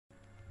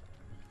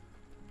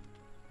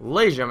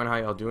Ladies and gentlemen, how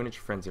y'all doing? It's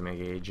your friends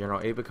aka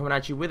General 8bit coming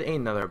at you with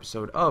another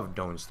episode of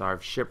Don't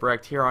Starve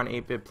Shipwrecked here on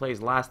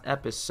 8bitPlays. Last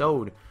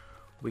episode,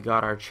 we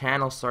got our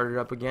channel started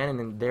up again, and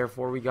then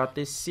therefore we got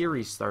this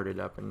series started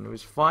up, and it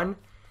was fun.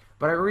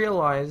 But I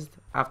realized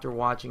after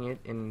watching it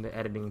in the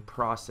editing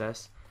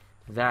process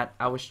that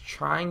I was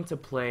trying to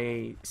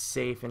play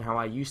safe in how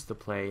I used to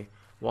play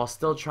while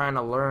still trying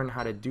to learn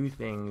how to do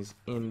things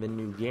in the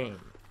new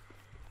game.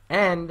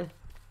 And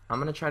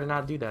I'm going to try to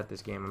not do that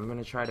this game. I'm going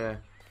to try to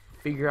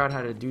figure out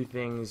how to do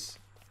things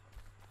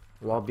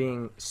while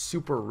being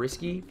super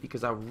risky,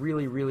 because I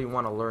really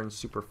want to learn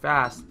super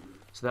fast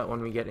so that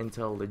when we get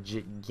into a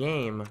legit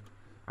game,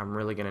 I'm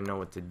really going to know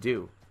what to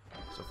do.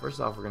 So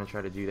first off, we're going to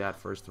try to do that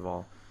first of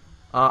all.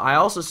 I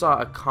also saw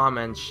a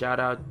comment, shout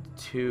out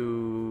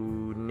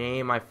to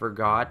name I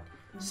forgot.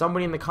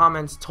 Somebody in the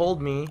comments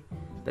told me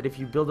that if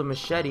you build a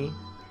machete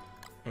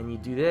and you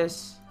do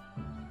this,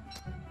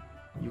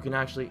 you can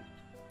actually...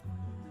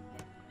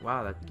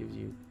 Wow, that gives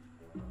you...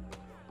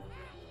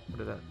 What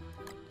is that?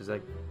 Does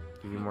that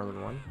give you more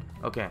than one?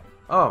 Okay.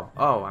 Oh,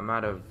 I'm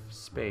out of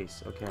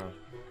space. Okay.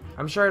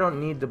 I'm sure I don't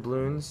need the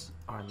balloons.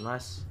 Oh,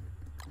 unless...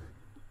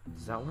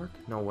 Does that work?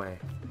 No way.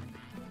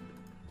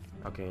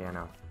 Okay, yeah,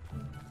 no.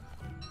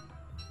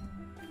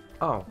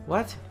 Oh,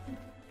 what? You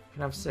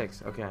can have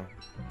 6. Okay.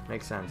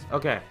 Makes sense.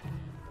 Okay.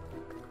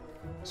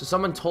 So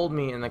someone told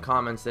me in the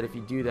comments that if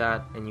you do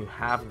that and you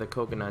have the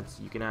coconuts,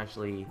 you can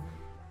actually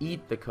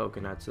eat the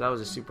coconut. So that was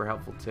a super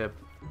helpful tip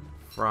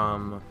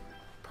from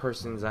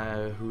persons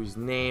whose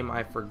name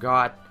I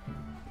forgot.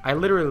 I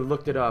literally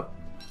looked it up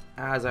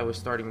as I was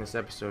starting this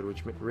episode,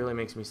 which really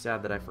makes me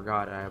sad that I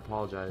forgot. I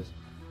apologize.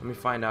 Let me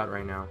find out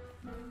right now.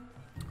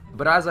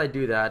 But as I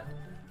do that,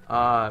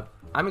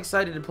 I'm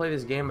excited to play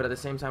this game, but at the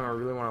same time I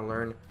really want to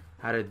learn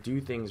how to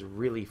do things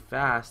really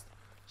fast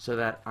so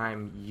that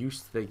I'm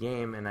used to the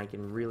game and I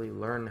can really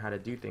learn how to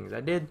do things.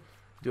 I did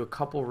do a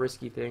couple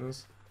risky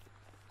things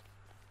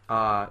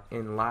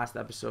in last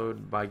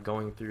episode by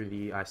going through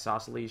the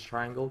isosceles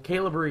triangle.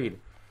 Caleb Reed,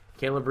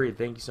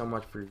 thank you so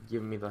much for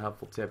giving me the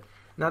helpful tip.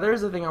 Now there's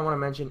the thing I want to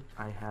mention.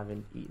 I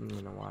haven't eaten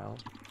in a while.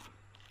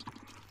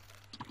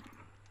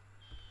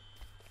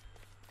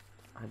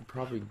 I'd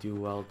probably do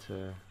well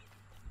to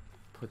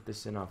put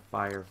this in a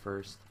fire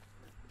first.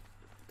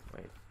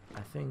 Wait,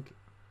 I think...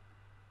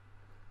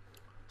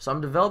 So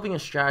I'm developing a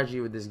strategy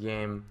with this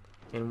game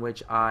in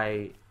which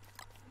I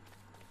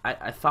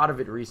thought of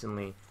it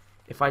recently.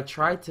 If I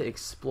try to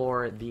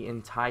explore the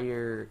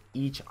entire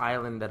each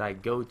island that I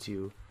go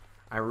to,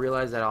 I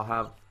realize that I'll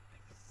have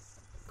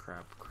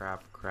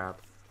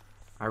crap.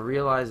 I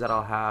realize that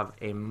I'll have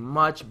a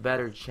much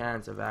better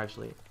chance of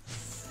actually...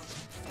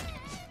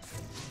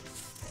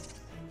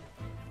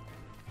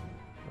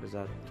 What is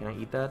that? Can I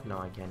eat that? No,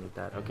 I can't eat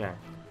that. Okay.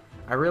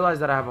 I realize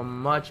that I have a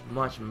much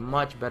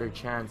better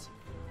chance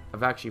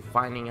of actually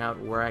finding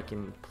out where I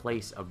can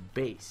place a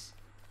base,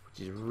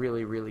 which is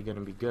really going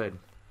to be good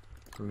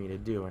for me to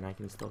do, and I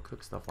can still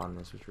cook stuff on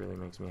this, which really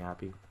makes me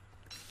happy.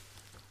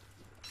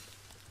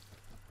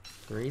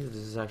 3, does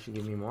this actually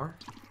give me more?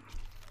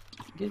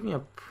 It gives me a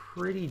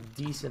pretty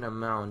decent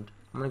amount.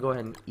 I'm gonna go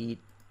ahead and eat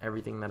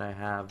everything that I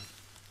have.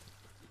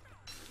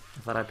 I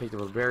thought I picked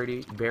up a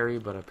berry,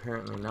 but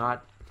apparently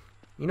not.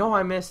 You know who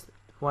I miss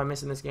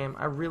in this game?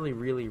 I really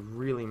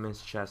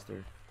miss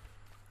Chester.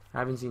 I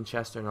haven't seen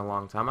Chester in a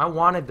long time. I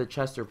wanted the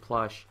Chester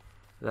plush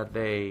that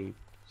they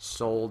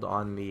sold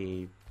on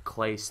the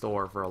Clay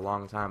store for a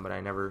long time, but I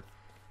never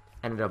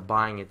ended up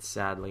buying it,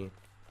 sadly.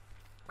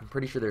 I'm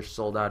pretty sure they're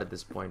sold out at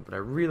this point, but I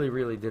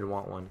really did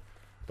want one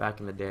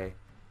back in the day.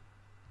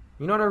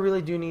 You know what I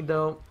really do need,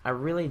 though? I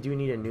really do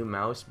need a new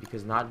mouse,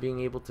 because not being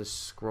able to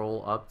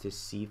scroll up to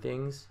see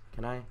things...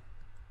 Can I?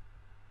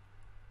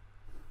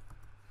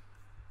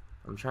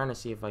 I'm trying to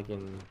see if I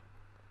can,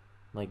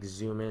 like,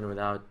 zoom in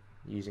without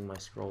using my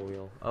scroll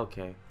wheel.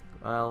 Okay,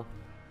 well,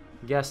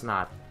 guess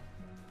not.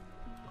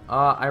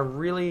 I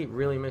really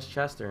miss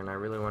Chester, and I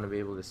really want to be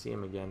able to see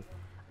him again.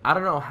 I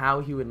don't know how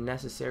he would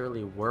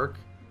necessarily work,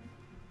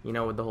 you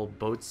know, with the whole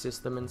boat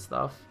system and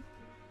stuff,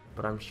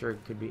 but I'm sure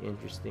it could be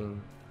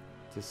interesting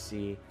to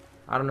see.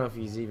 I don't know if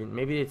he's even...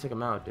 Maybe they took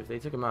him out. If they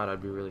took him out,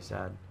 I'd be really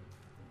sad.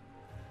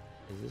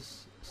 Is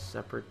this a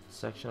separate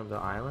section of the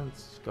island?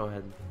 Let's go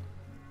ahead and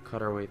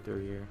cut our way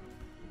through here.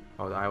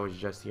 Oh, I was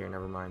just here.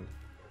 Never mind.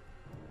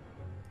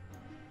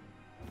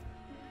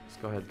 Let's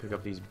go ahead and pick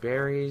up these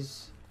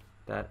berries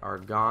that are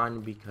gone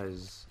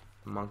because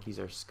monkeys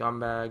are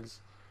scumbags.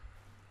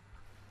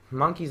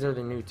 Monkeys are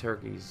the new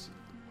turkeys.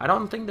 I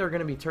don't think there are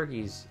going to be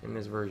turkeys in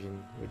this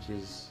version, which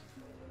is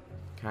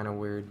kind of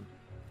weird.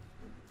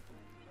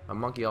 A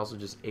monkey also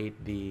just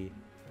ate the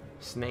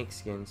snake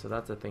skin, so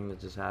that's a thing that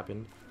just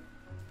happened.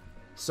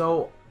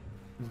 So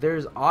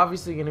there's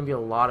obviously going to be a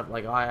lot of,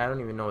 like, I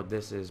don't even know what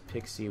this is.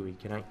 Pick seaweed.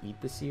 Can I eat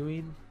the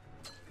seaweed?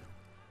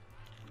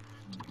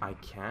 I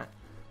can't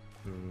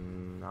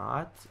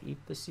not eat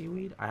the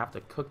seaweed. I have to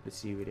cook the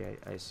seaweed,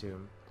 I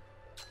assume,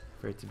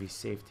 for it to be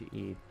safe to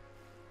eat.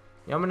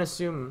 Yeah, I'm going to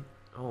assume...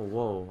 Oh,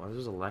 whoa. This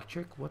is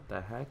electric? What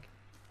the heck?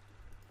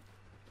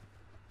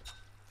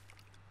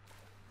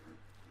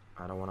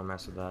 I don't want to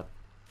mess with that.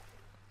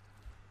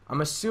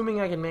 I'm assuming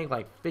I can make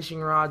like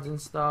fishing rods and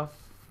stuff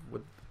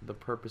with the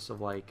purpose of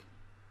like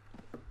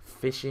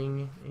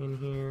fishing in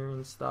here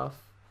and stuff.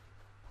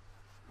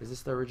 Is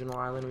this the original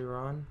island we were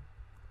on?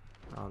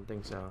 I don't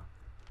think so.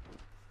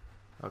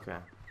 Okay.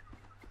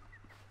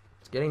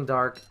 It's getting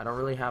dark. I don't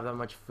really have that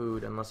much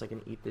food unless I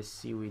can eat this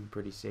seaweed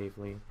pretty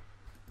safely.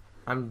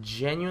 I'm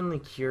genuinely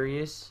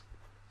curious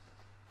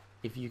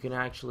if you can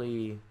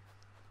actually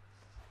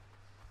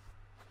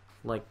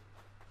like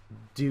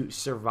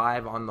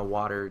survive on the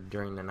water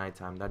during the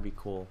nighttime. That'd be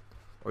cool.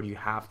 Or do you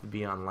have to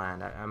be on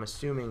land? I'm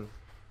assuming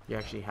you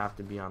actually have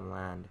to be on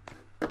land.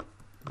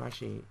 I'm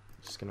actually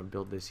just gonna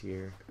build this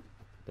here,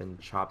 then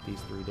chop these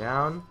 3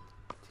 down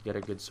to get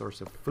a good source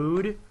of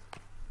food.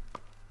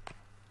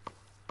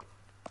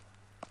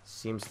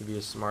 Seems to be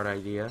a smart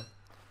idea.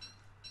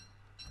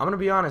 I'm gonna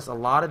be honest, a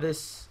lot of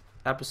this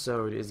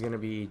episode is gonna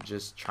be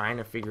just trying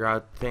to figure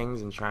out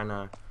things and trying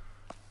to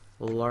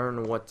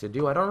learn what to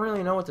do. I don't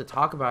really know what to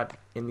talk about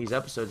in these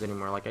episodes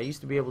anymore. Like, I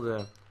used to be able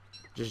to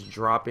just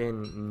drop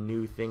in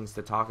new things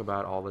to talk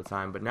about all the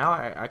time, but now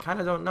I kind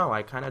of don't know.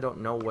 I kind of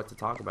don't know what to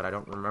talk about. I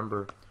don't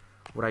remember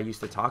what I used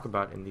to talk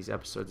about in these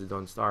episodes of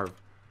Don't Starve.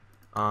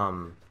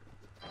 I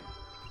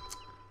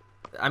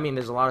mean,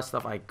 there's a lot of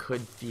stuff I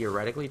could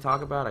theoretically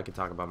talk about. I could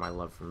talk about my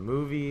love for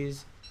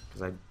movies,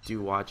 because I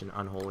do watch an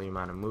unholy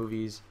amount of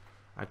movies.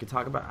 I could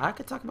talk about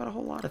a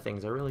whole lot of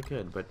things. I really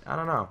could, but I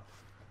don't know.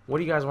 What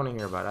do you guys want to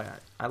hear about?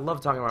 I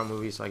love talking about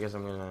movies, so I guess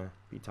I'm gonna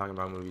be talking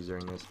about movies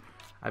during this.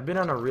 I've been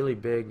on a really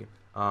big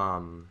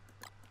oh,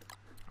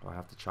 I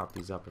have to chop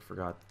these up. I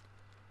forgot.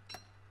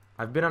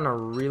 I've been on a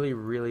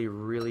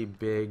really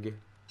big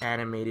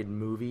animated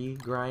movie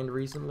grind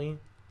recently,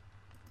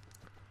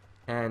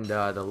 and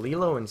the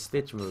Lilo and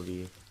Stitch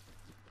movie,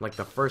 like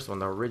the first one,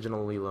 the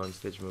original Lilo and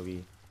Stitch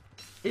movie,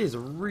 is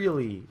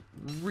really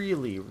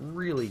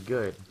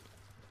good.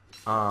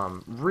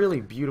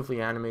 Really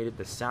beautifully animated.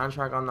 The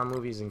soundtrack on that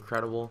movie is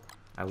incredible.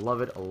 I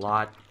love it a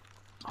lot.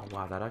 Oh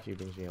wow, that actually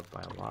brings me up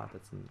by a lot.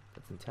 That's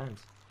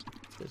intense.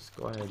 Let's just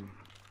go ahead and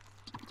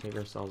take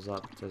ourselves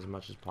up to as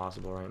much as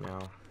possible right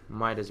now.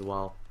 Might as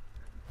well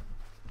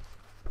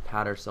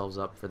pat ourselves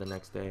up for the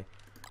next day.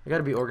 I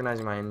gotta be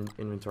organizing my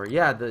inventory.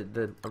 Yeah,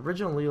 the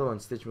original Lilo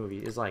and Stitch movie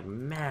is like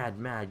mad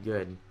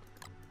good.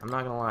 I'm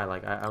not gonna lie,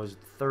 like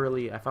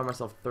I found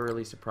myself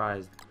thoroughly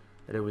surprised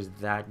that it was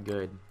that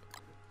good.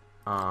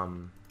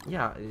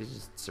 Yeah, it's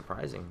just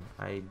surprising.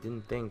 I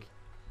didn't think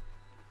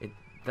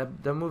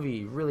that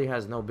movie really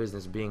has no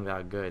business being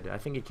that good. I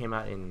think it came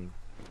out in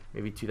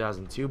maybe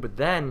 2002, but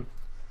then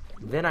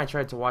I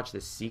tried to watch the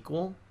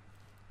sequel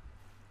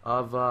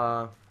of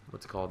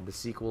what's it called? The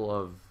sequel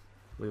of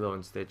Lilo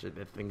and Stitch.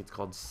 I think it's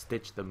called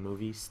Stitch the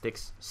Movie.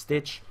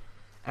 Stitch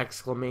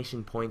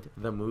exclamation point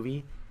the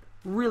movie.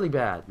 Really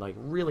bad, like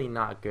really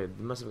not good.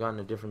 They must have gotten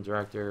a different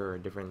director or a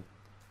different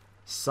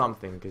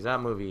something, because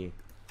that movie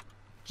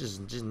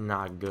just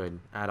not good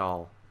at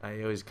all.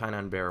 It was kind of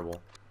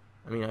unbearable.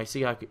 I mean, I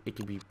see how it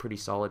could be pretty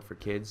solid for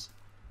kids,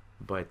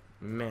 but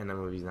man, that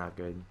movie's not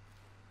good.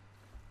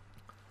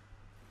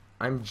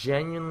 I'm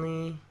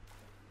genuinely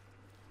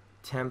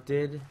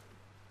tempted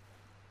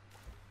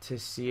to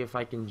see if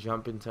I can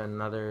jump into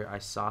another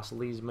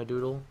Isosceles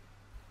Madoodle,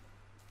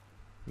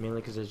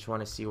 mainly because I just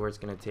want to see where it's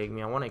going to take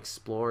me. I want to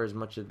explore as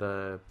much of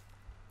the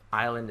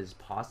island as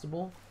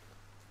possible.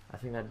 I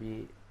think that'd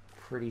be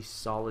pretty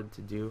solid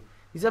to do.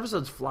 These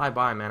episodes fly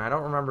by, man. I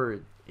don't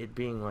remember it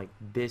being like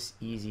this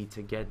easy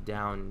to get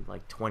down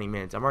like 20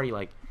 minutes. I'm already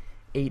like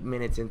 8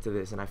 minutes into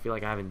this, and I feel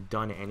like I haven't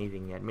done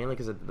anything yet, mainly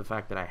because of the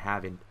fact that I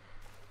haven't.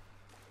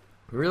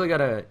 You really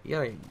gotta,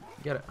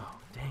 oh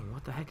dang,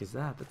 what the heck is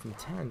that? That's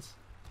intense.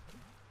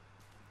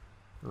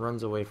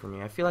 Runs away from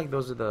me. I feel like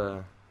those are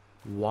the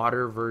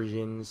water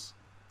versions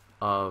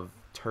of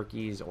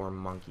turkeys or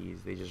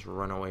monkeys. They just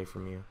run away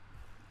from you.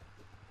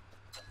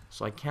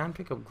 So I can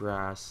pick up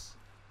grass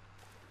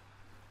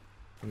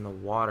in the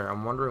water.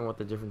 I'm wondering what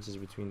the difference is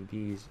between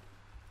these.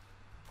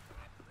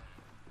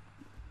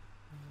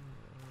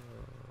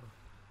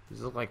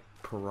 These look like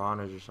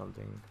piranhas or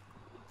something.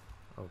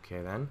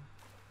 Okay then.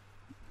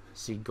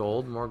 See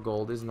gold. More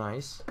gold is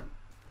nice.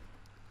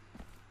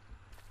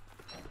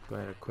 Go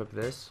ahead and equip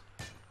this.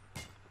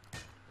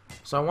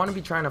 So I want to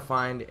be trying to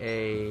find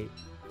a...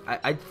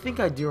 I think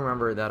I do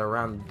remember that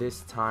around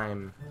this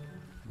time,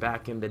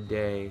 back in the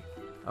day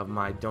of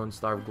my Don't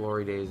Starve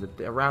glory days, that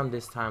around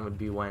this time would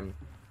be when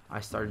I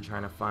started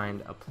trying to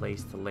find a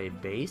place to lay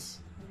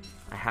base.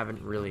 I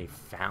haven't really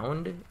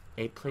found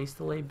a place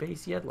to lay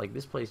base yet. Like,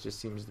 this place just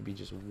seems to be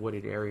just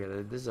wooded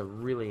area. This is a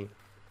really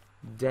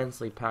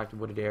densely packed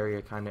wooded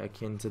area, kind of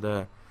akin to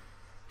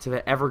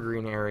the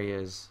evergreen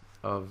areas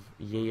of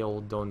Ye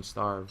Olde Don't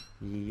Starve.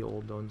 Ye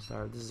Olde Don't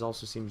Starve. This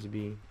also seems to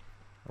be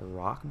a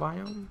rock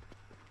biome.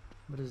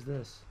 What is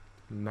this?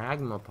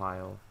 Magma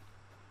pile.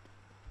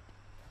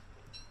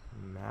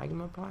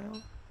 Magma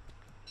pile?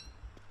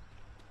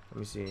 Let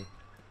me see.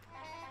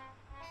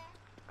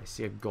 I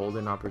see a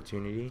golden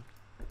opportunity.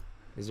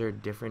 Is there a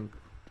different...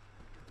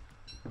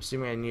 I'm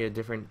assuming I need a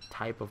different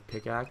type of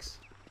pickaxe.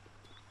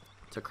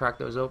 to crack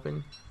those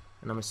open,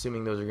 and I'm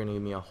assuming those are going to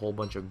give me a whole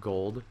bunch of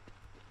gold,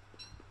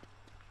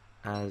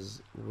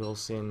 as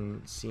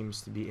Wilson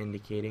seems to be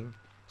indicating.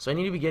 So I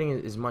need to be getting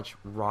as much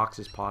rocks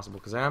as possible,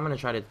 because I'm going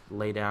to try to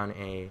lay down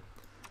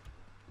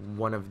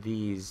one of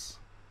these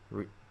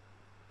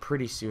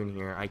pretty soon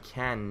here. I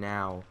can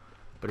now,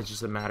 but it's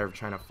just a matter of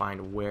trying to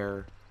find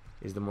where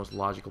is the most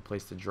logical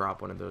place to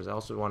drop one of those. I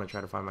also want to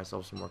try to find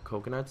myself some more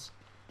coconuts,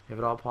 if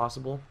at all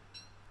possible.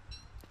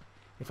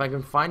 If I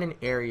can find an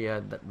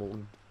area that will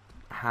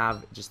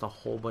have just a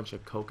whole bunch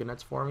of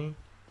coconuts for me,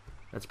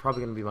 that's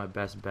probably going to be my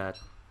best bet.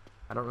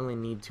 I don't really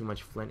need too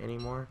much flint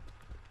anymore,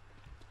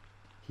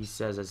 he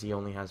says, as he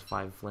only has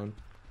 5 flint.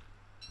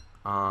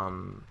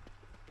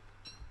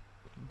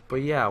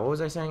 But yeah, what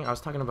was I saying? I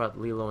was talking about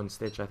Lilo and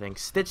Stitch, I think.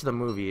 Stitch the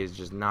movie is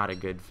just not a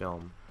good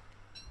film.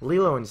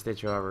 Lilo and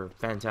Stitch, however,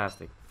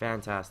 fantastic.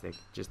 Fantastic.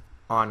 Just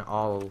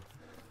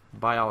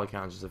by all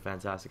accounts, just a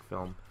fantastic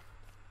film.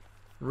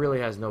 Really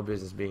has no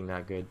business being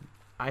that good.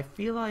 I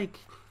feel like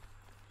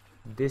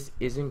this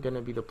isn't going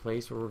to be the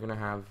place where we're going to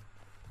have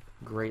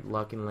great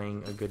luck in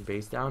laying a good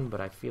base down,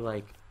 but I feel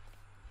like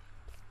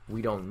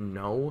we don't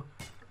know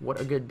what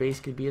a good base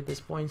could be at this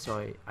point,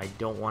 so I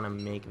don't want to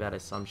make that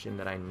assumption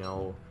that I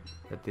know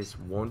that this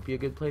won't be a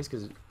good place,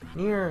 because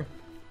near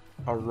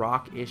a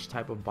rock-ish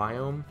type of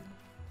biome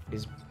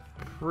is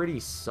pretty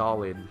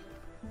solid.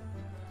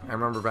 I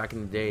remember back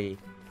in the day,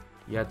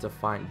 you had to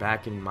find,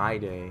 back in my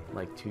day,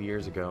 like 2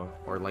 years ago,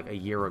 or like a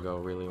year ago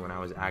really, when I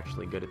was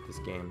actually good at this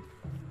game,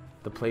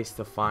 the place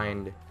to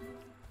find,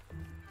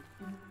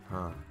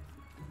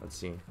 let's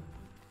see,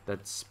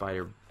 that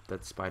spider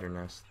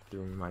nest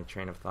through my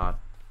train of thought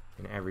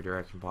in every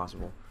direction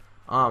possible.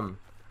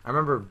 I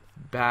remember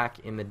back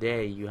in the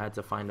day, you had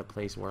to find a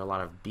place where a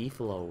lot of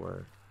beefalo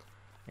were,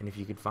 and if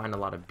you could find a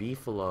lot of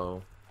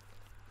beefalo,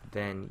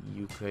 then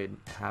you could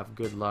have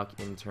good luck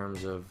in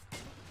terms of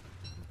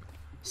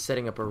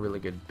setting up a really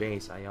good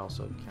base. I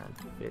also can't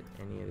fit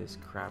any of this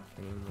crap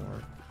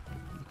anymore.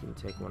 You can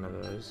take one of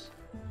those.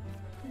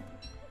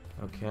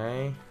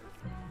 Okay.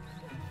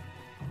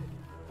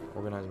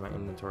 Organize my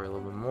inventory a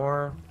little bit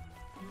more.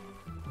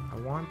 I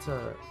want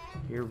to...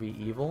 Here be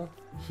evil?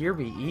 Here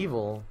be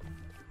evil?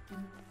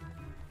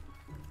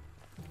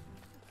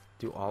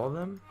 Do all of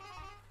them?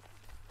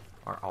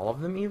 Are all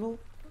of them evil?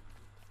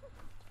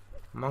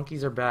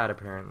 Monkeys are bad,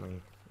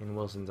 apparently, in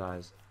Wilson's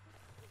eyes.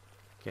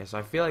 Okay, so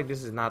I feel like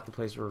this is not the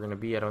place where we're going to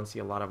be. I don't see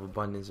a lot of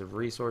abundance of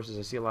resources.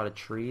 I see a lot of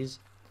trees,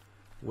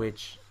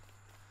 which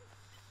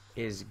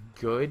is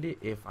good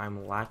if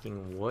I'm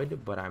lacking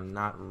wood, but I'm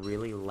not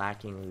really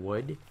lacking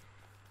wood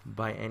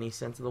by any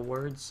sense of the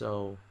word,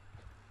 so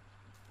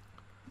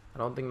I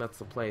don't think that's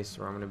the place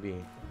where I'm going to be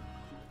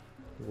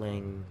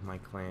laying my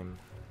claim.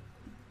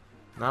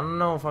 And I don't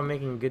know if I'm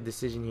making a good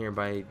decision here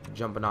by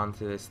jumping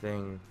onto this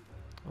thing.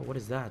 Oh, what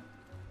is that?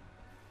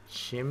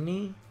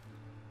 Chimney?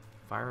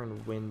 Fire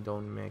and wind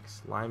don't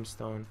mix.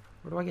 Limestone.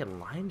 Where do I get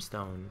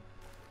limestone?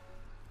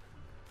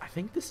 I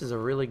think this is a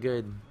really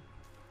good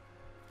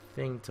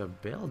thing to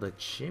build, a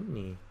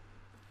chimney.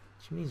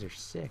 Chimneys are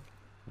sick.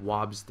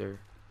 Wobster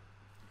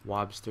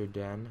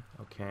den.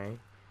 Okay.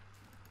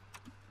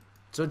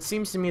 So it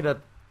seems to me that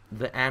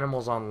the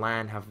animals on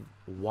land have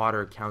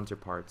water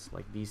counterparts.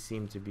 Like these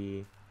seem to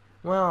be...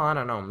 Well, I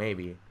don't know.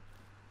 Maybe.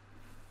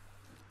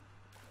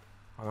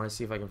 I want to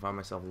see if I can find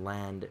myself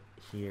land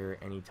here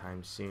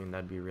anytime soon.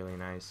 That'd be really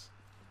nice.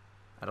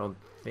 I don't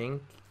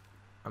think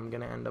I'm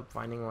going to end up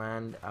finding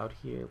land out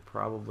here.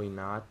 Probably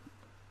not.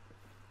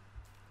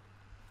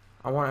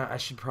 I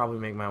should probably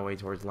make my way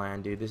towards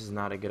land, dude. This is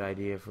not a good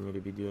idea for me to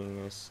be doing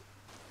this.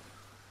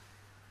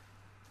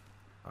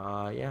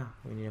 Yeah,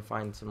 we need to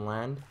find some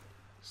land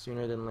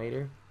sooner than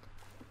later.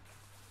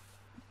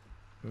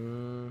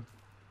 I'm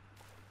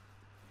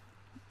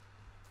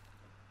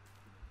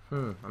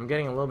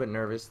getting a little bit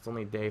nervous. It's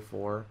only day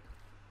 4.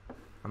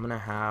 I'm gonna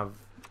have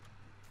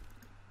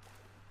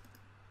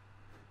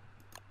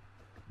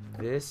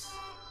this.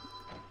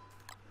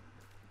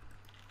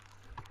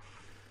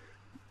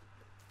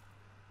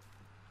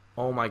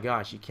 Oh my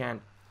gosh, you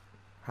can't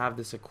have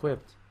this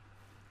equipped.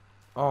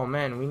 Oh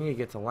man, we need to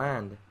get to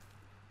land.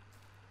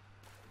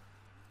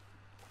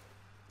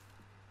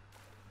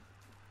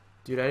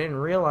 Dude, I didn't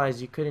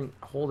realize you couldn't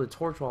hold a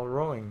torch while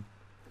rowing.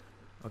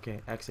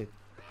 Okay, exit.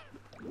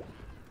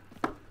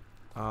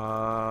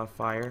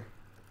 Fire.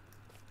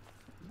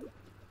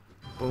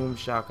 Boom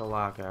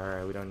shakalaka.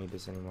 Alright, we don't need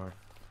this anymore.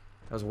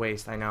 That was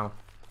waste, I know.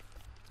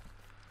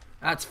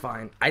 That's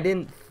fine. I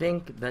didn't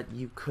think that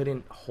you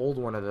couldn't hold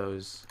one of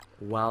those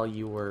while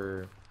you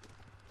were...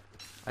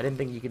 I didn't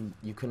think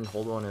you couldn't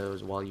hold one of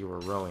those while you were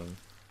rowing.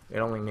 It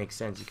only makes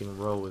sense. You can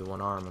row with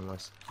one arm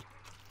unless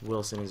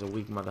Wilson is a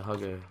weak mother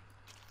hugger.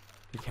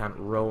 He can't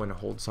row and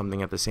hold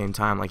something at the same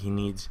time, like he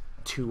needs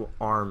 2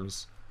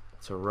 arms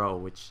to row,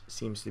 which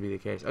seems to be the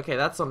case. Okay,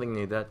 that's something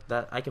new.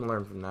 That I can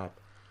learn from that.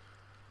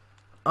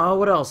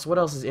 What else? What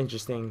else is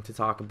interesting to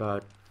talk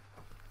about?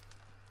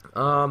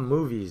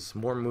 Movies.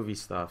 More movie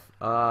stuff.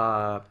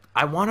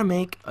 I want to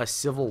make a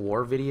Civil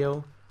War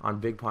video on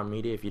Big Pond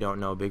Media. If you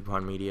don't know, Big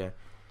Pond Media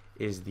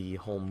is the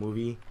whole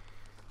movie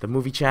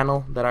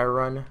channel that I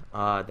run.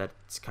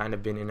 That's kind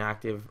of been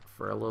inactive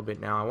for a little bit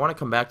now. I want to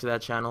come back to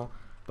that channel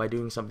by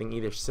doing something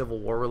either Civil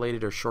War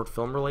related or short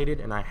film related,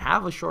 and I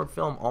have a short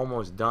film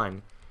almost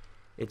done.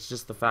 It's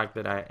just the fact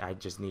that I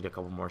just need a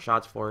couple more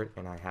shots for it,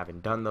 and I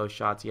haven't done those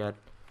shots yet,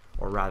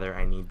 or rather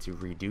I need to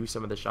redo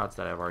some of the shots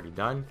that I've already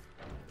done.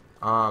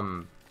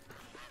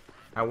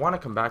 I want to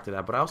come back to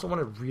that, but I also want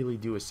to really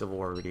do a Civil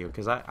War video,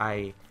 because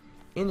I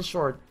in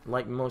short,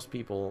 like most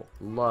people,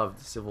 loved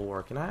Civil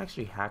War. Can I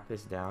actually hack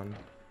this down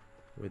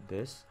with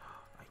this?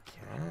 I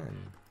can.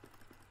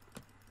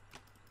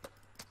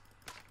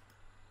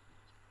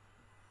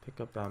 Pick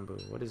up bamboo.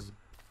 What is...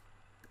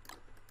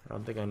 I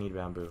don't think I need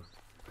bamboo.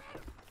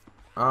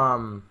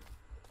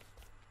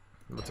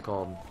 What's it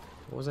called?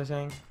 What was I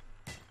saying?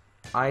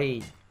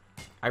 I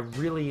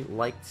really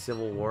liked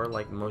Civil War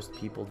like most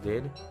people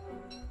did,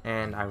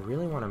 and I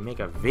really want to make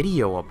a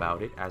video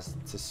about it as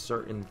to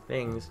certain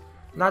things.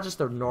 Not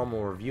just a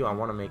normal review. I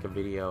want to make a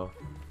video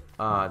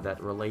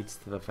that relates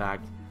to the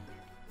fact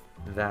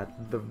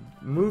that the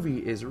movie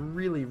is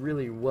really,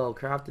 really well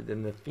crafted,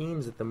 and the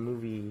themes that the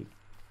movie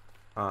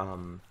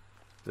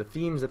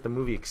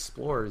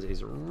explores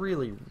is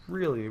really,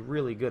 really,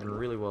 really good and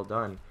really well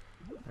done.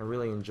 I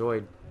really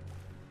enjoyed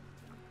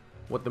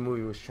what the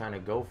movie was trying to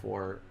go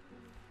for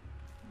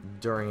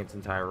during its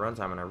entire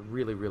runtime, and I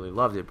really, really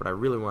loved it. But I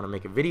really want to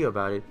make a video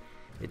about it.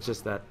 It's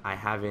just that I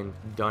haven't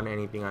done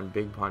anything on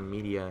Big Pond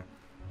Media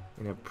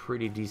in a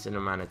pretty decent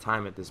amount of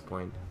time at this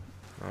point.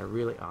 And I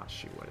really... oh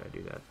shoot, why did I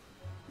do that?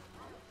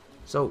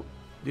 So,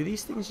 do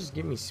these things just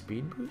give me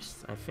speed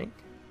boosts? I think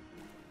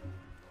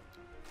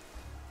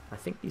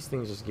these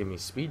things just give me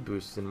speed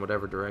boosts in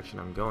whatever direction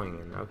I'm going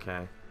in.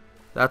 Okay,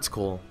 that's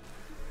cool.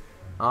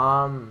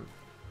 But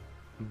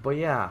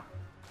yeah.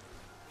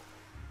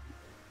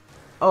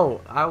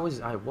 Oh,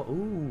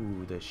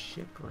 ooh, the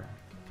shipwreck.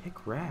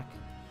 Pick rack.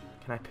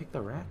 Can I pick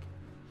the rack?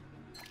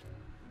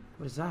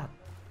 What is that?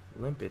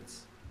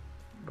 Limpets.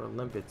 What are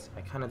limpets?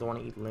 I kind of don't want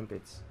to eat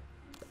limpets.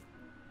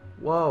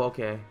 Whoa,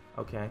 okay,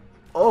 okay.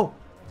 Oh!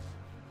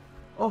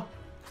 Oh!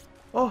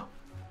 Oh!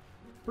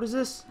 What is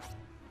this?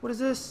 What is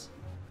this?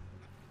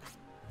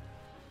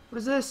 What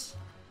is this?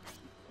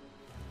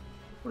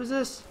 What is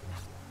this?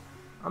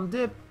 I'm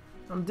dipped.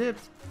 I'm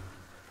dipped.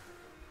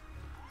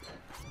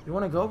 You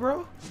wanna go,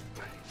 bro?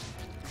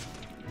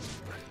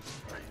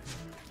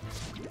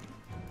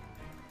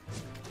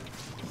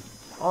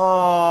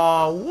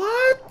 Oh,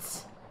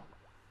 what?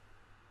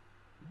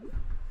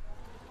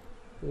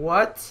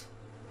 What?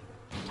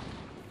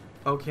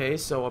 Okay,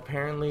 so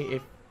apparently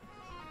if...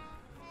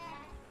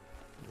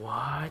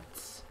 what?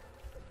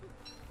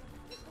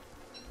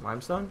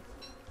 Limestone?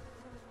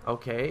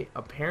 Okay,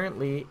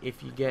 apparently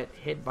if you get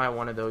hit by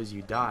one of those,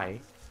 you die.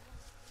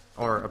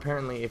 Or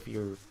apparently if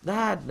you're...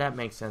 that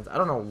makes sense. I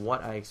don't know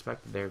what I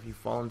expected there. If you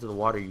fall into the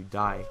water, you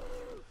die.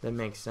 That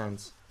makes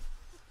sense.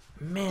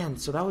 Man,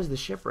 so that was the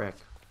shipwreck.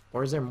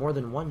 Or is there more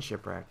than one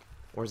shipwreck?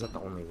 Or is that the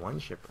only one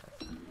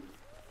shipwreck?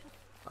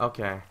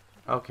 Okay.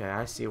 Okay,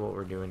 I see what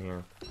we're doing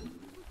here.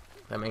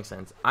 That makes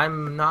sense.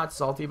 I'm not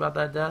salty about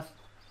that death,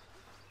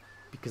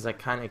 because I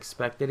kind of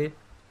expected it.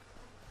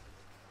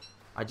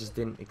 I just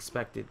didn't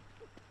expect it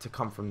to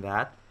come from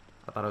that.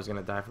 I thought I was going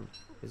to die from...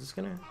 is this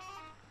going to...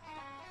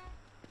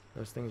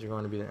 those things are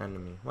going to be the end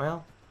of me.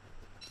 Well...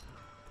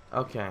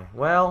 okay.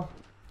 Well,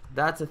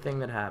 that's a thing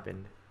that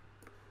happened.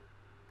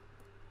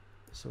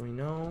 So we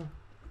know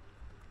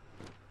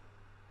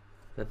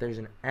that there's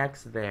an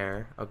X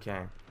there.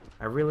 Okay.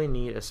 I really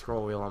need a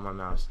scroll wheel on my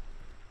mouse.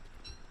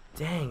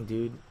 Dang,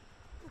 dude.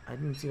 I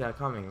didn't see that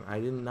coming.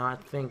 I did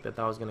not think that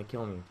that was going to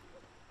kill me.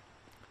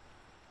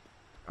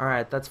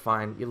 Alright, that's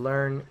fine. You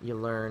learn, and you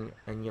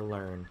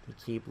learn. You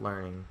keep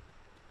learning.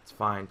 It's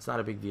fine. It's not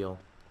a big deal.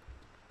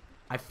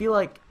 I feel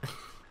like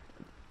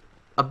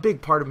a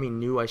big part of me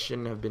knew I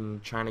shouldn't have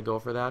been trying to go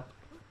for that.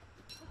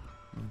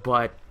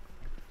 But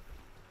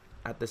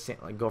at the same...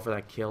 like, go for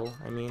that kill,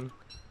 I mean.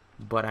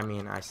 But, I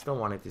mean, I still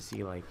wanted to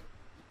see, like...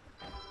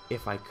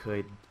 if I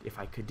could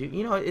do,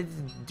 you know, it's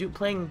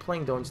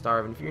playing Don't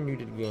Starve, and if you're new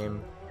to the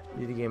game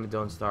of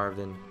Don't Starve,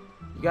 then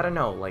you gotta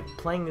know, like,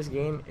 playing this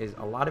game is,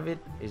 a lot of it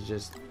is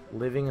just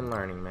living and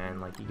learning,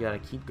 man. Like, you gotta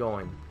keep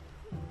going,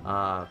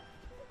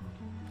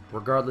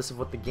 regardless of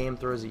what the game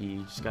throws at you.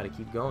 You just gotta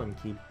keep going,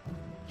 keep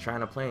trying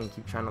to play, and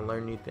keep trying to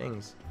learn new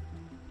things.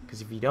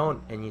 Because if you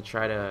don't, and you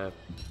try to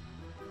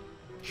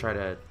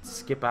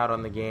skip out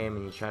on the game,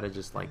 and you try to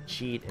just, like,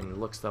 cheat and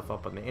look stuff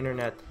up on the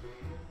internet,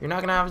 you're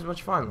not gonna have as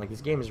much fun. Like,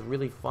 this game is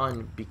really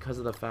fun because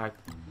of the fact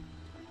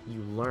you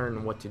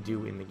learn what to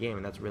do in the game,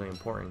 and that's really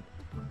important.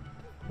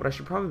 What I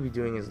should probably be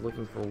doing is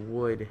looking for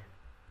wood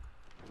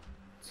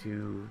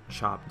to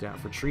chop down,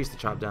 for trees to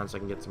chop down, so I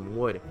can get some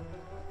wood.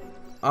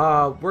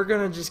 We're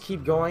gonna just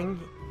keep going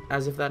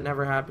as if that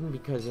never happened,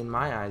 because in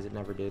my eyes it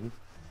never did.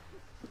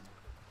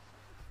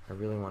 I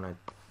really want to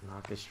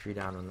knock this tree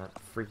down when that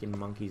freaking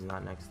monkey's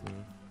not next to me.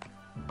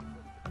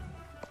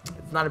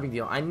 It's not a big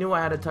deal. I knew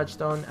I had a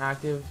touchstone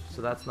active,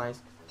 so that's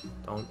nice.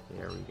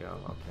 There we go.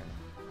 Okay.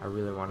 I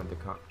really wanted the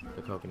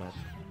coconut.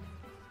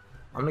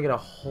 I'm gonna get a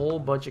whole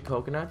bunch of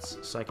coconuts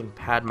so I can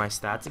pad my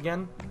stats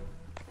again.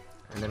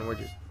 And then we're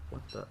just...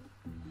 What the...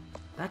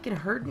 That can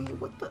hurt me?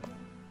 What the...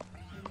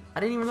 I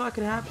didn't even know that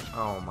could happen.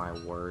 Oh my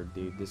word,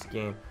 dude. This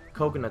game...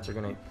 Coconuts are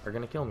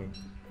gonna kill me.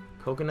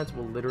 Coconuts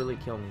will literally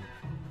kill me.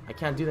 I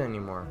can't do that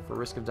anymore for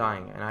risk of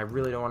dying. And I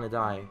really don't want to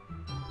die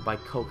by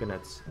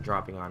coconuts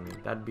dropping on me.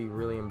 That'd be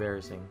really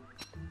embarrassing.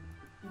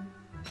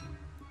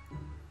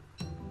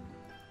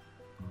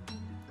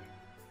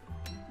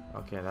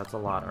 Okay, that's a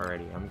lot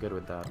already. I'm good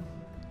with that.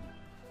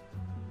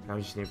 Now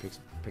we just need to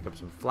pick up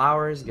some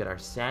flowers, get our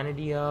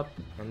sanity up,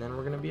 and then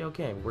we're gonna be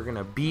okay. We're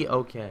gonna be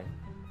okay.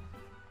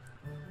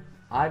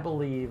 I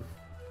believe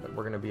that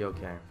we're gonna be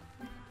okay.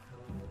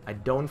 I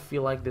don't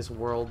feel like this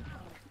world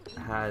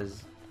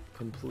has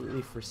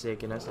completely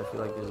forsaken us. I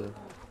feel like there's a...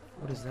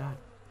 What is that?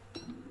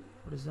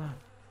 What is that?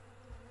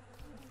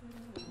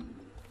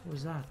 What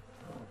was that?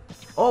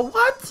 Oh,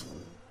 what?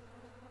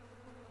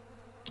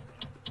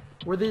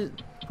 Were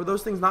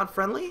those things not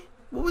friendly?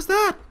 What was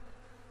that?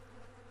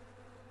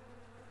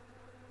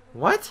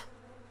 What?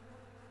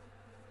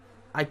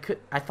 I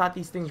thought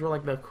these things were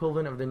like the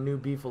equivalent of the new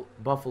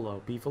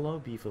buffalo.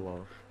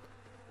 Beefalo.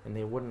 And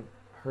they wouldn't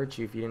hurt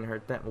you if you didn't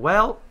hurt them.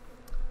 Well,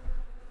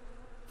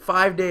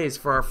 5 days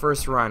for our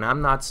first run.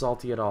 I'm not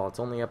salty at all. It's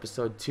only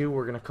episode 2.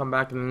 We're going to come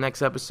back in the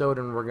next episode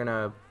and we're going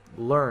to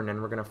learn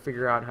and we're going to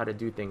figure out how to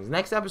do things.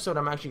 Next episode,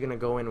 I'm actually going to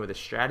go in with a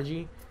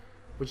strategy,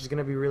 which is going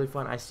to be really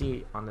fun. I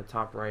see on the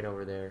top right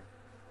over there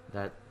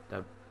that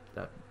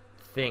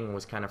thing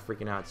was kind of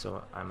freaking out,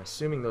 so I'm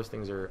assuming those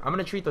things are... I'm going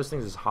to treat those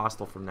things as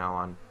hostile from now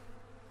on.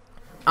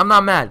 I'm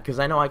not mad, because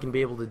I know I can be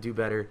able to do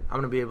better. I'm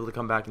going to be able to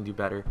come back and do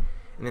better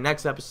in the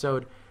next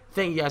episode.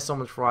 Thank you guys so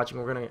much for watching.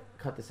 We're going to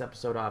cut this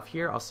episode off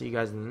here. I'll see you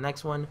guys in the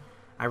next one.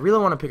 I really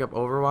want to pick up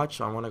Overwatch,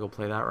 so I want to go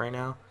play that right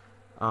now.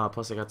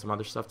 Plus, I got some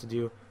other stuff to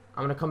do.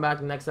 I'm going to come back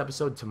in the next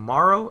episode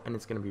tomorrow, and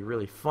it's going to be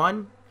really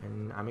fun,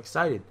 and I'm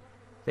excited.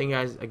 Thank you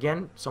guys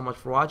again so much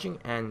for watching,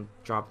 and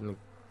drop in the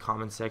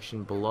comment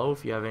section below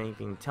if you have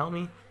anything to tell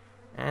me.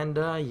 And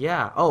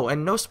yeah. Oh,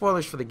 and no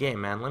spoilers for the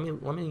game, man. Let me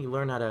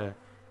learn how to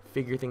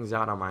figure things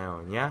out on my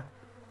own, yeah?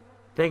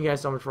 Thank you guys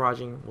so much for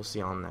watching. We'll see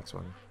you on the next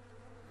one.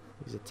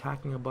 He's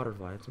attacking a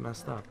butterfly. It's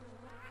messed up.